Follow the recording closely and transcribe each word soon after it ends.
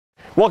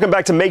Welcome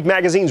back to Make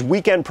Magazine's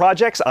Weekend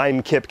Projects.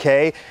 I'm Kip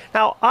K.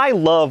 Now, I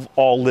love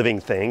all living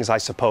things, I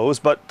suppose,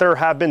 but there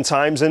have been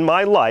times in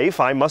my life,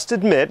 I must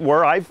admit,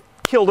 where I've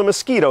killed a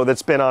mosquito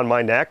that's been on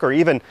my neck or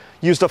even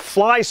used a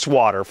fly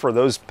swatter for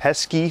those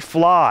pesky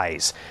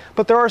flies.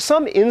 But there are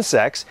some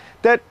insects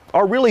that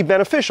are really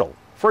beneficial.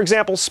 For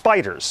example,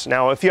 spiders.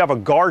 Now, if you have a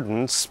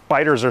garden,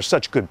 spiders are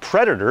such good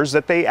predators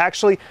that they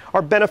actually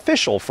are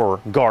beneficial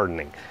for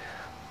gardening.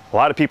 A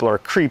lot of people are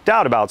creeped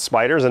out about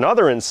spiders and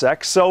other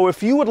insects, so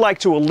if you would like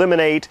to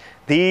eliminate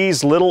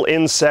these little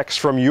insects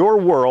from your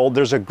world,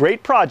 there's a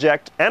great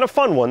project and a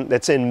fun one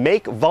that's in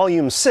Make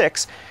Volume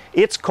 6.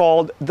 It's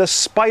called the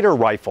Spider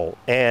Rifle,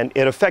 and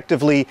it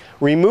effectively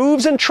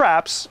removes and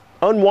traps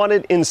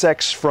unwanted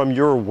insects from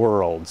your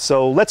world.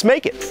 So let's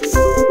make it.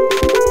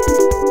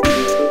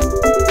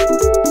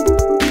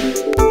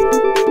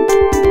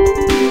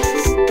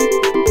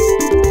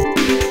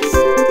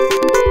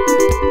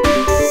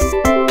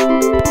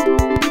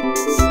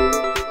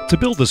 To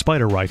build the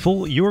spider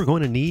rifle, you're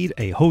going to need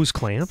a hose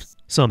clamp,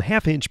 some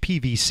 1/2-inch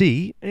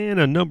PVC,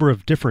 and a number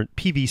of different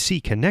PVC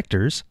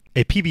connectors,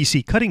 a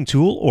PVC cutting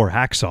tool or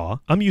hacksaw.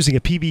 I'm using a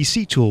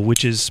PVC tool,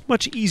 which is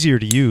much easier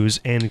to use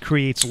and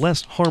creates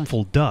less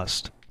harmful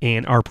dust,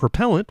 and our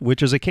propellant,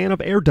 which is a can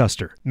of air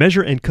duster.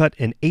 Measure and cut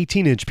an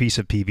 18-inch piece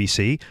of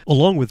PVC,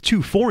 along with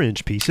two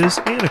 4-inch pieces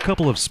and a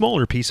couple of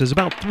smaller pieces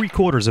about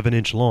 3/4 of an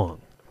inch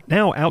long.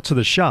 Now out to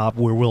the shop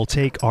where we'll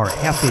take our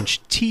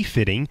 1/2-inch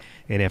T-fitting,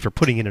 and after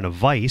putting it in a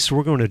vise,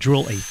 we're going to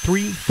drill a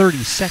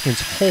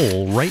 3/32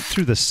 hole right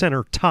through the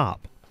center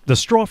top. The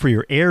straw for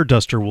your air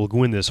duster will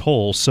go in this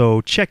hole, so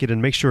check it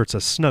and make sure it's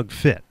a snug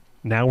fit.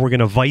 Now we're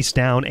going to vise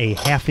down a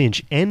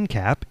 1/2-inch end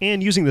cap,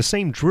 and using the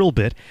same drill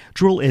bit,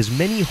 drill as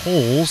many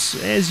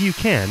holes as you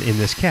can in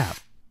this cap.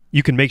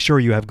 You can make sure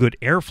you have good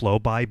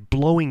airflow by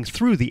blowing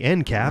through the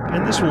end cap,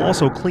 and this will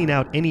also clean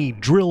out any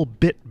drill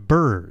bit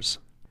burrs.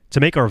 To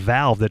make our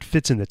valve that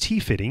fits in the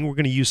T-fitting, we're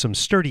going to use some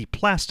sturdy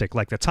plastic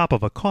like the top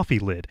of a coffee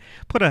lid.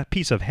 Put a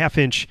piece of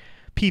 1/2-inch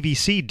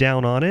PVC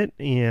down on it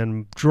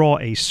and draw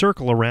a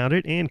circle around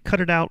it and cut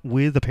it out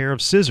with a pair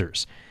of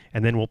scissors.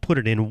 And then we'll put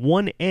it in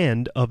one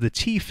end of the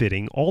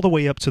T-fitting all the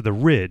way up to the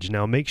ridge.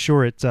 Now make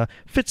sure it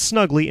fits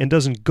snugly and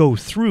doesn't go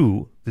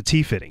through the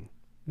T-fitting.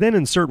 Then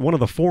insert one of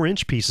the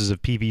 4-inch pieces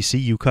of PVC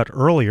you cut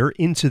earlier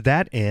into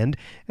that end,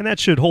 and that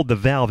should hold the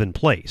valve in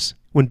place.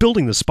 When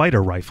building the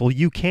spider rifle,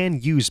 you can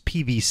use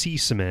PVC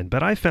cement,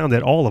 but I found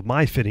that all of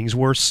my fittings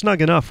were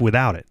snug enough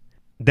without it.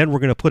 Then we're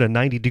going to put a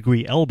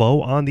 90-degree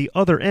elbow on the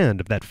other end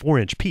of that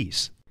 4-inch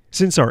piece.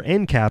 Since our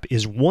end cap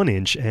is 1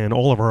 inch and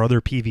all of our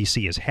other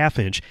PVC is 1/2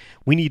 inch,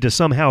 we need to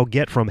somehow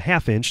get from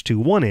 1/2 inch to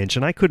 1 inch,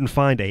 and I couldn't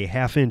find a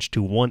 1/2 inch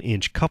to 1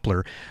 inch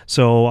coupler,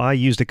 so I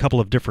used a couple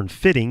of different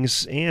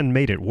fittings and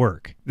made it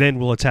work. Then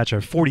we'll attach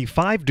a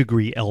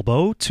 45-degree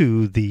elbow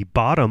to the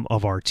bottom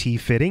of our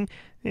T-fitting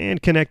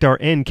and connect our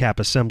end cap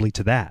assembly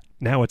to that.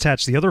 Now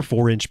attach the other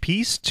 4-inch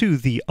piece to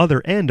the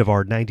other end of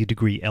our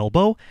 90-degree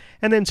elbow,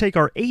 and then take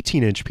our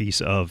 18-inch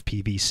piece of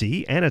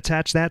PVC and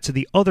attach that to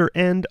the other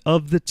end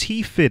of the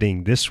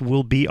T-fitting. This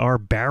will be our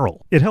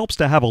barrel. It helps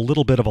to have a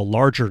little bit of a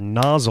larger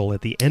nozzle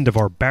at the end of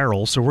our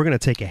barrel, so we're going to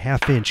take a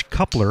 1/2-inch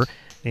coupler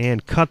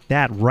and cut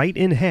that right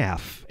in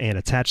half and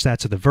attach that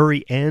to the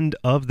very end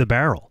of the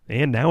barrel.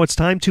 And now it's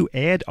time to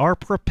add our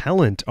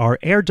propellant. Our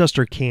air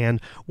duster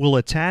can will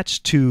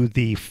attach to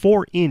the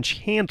 4-inch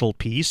handle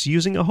piece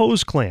using a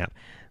hose clamp.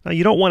 Now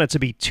you don't want it to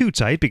be too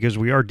tight because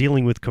we are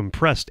dealing with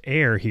compressed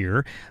air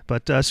here,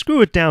 but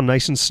screw it down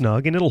nice and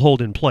snug and it'll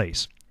hold in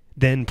place.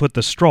 Then put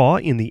the straw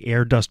in the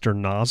air duster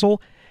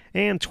nozzle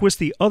and twist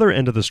the other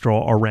end of the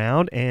straw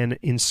around and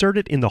insert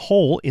it in the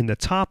hole in the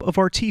top of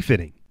our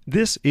T-fitting.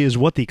 This is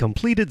what the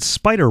completed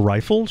spider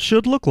rifle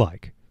should look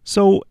like.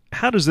 So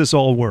how does this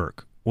all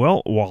work?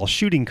 Well, while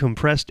shooting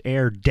compressed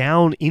air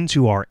down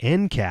into our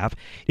end cap,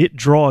 it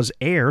draws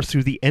air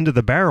through the end of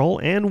the barrel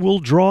and will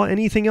draw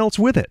anything else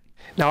with it.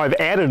 Now I've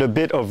added a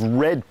bit of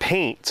red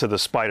paint to the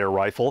spider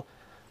rifle,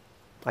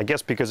 I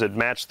guess because it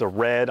matched the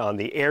red on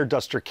the air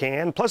duster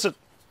can, plus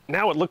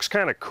now it looks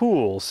kind of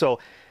cool. So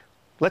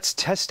let's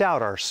test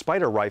out our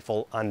spider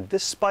rifle on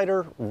this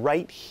spider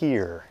right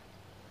here.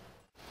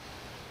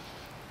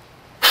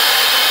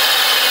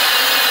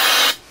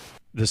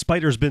 The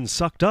spider's been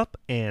sucked up,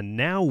 and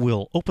now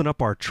we'll open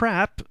up our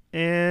trap,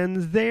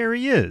 and there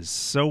he is.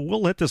 So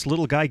we'll let this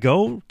little guy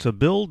go to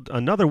build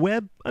another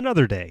web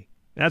another day.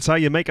 That's how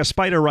you make a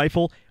spider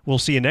rifle. We'll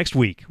see you next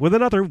week with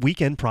another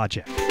weekend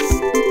project.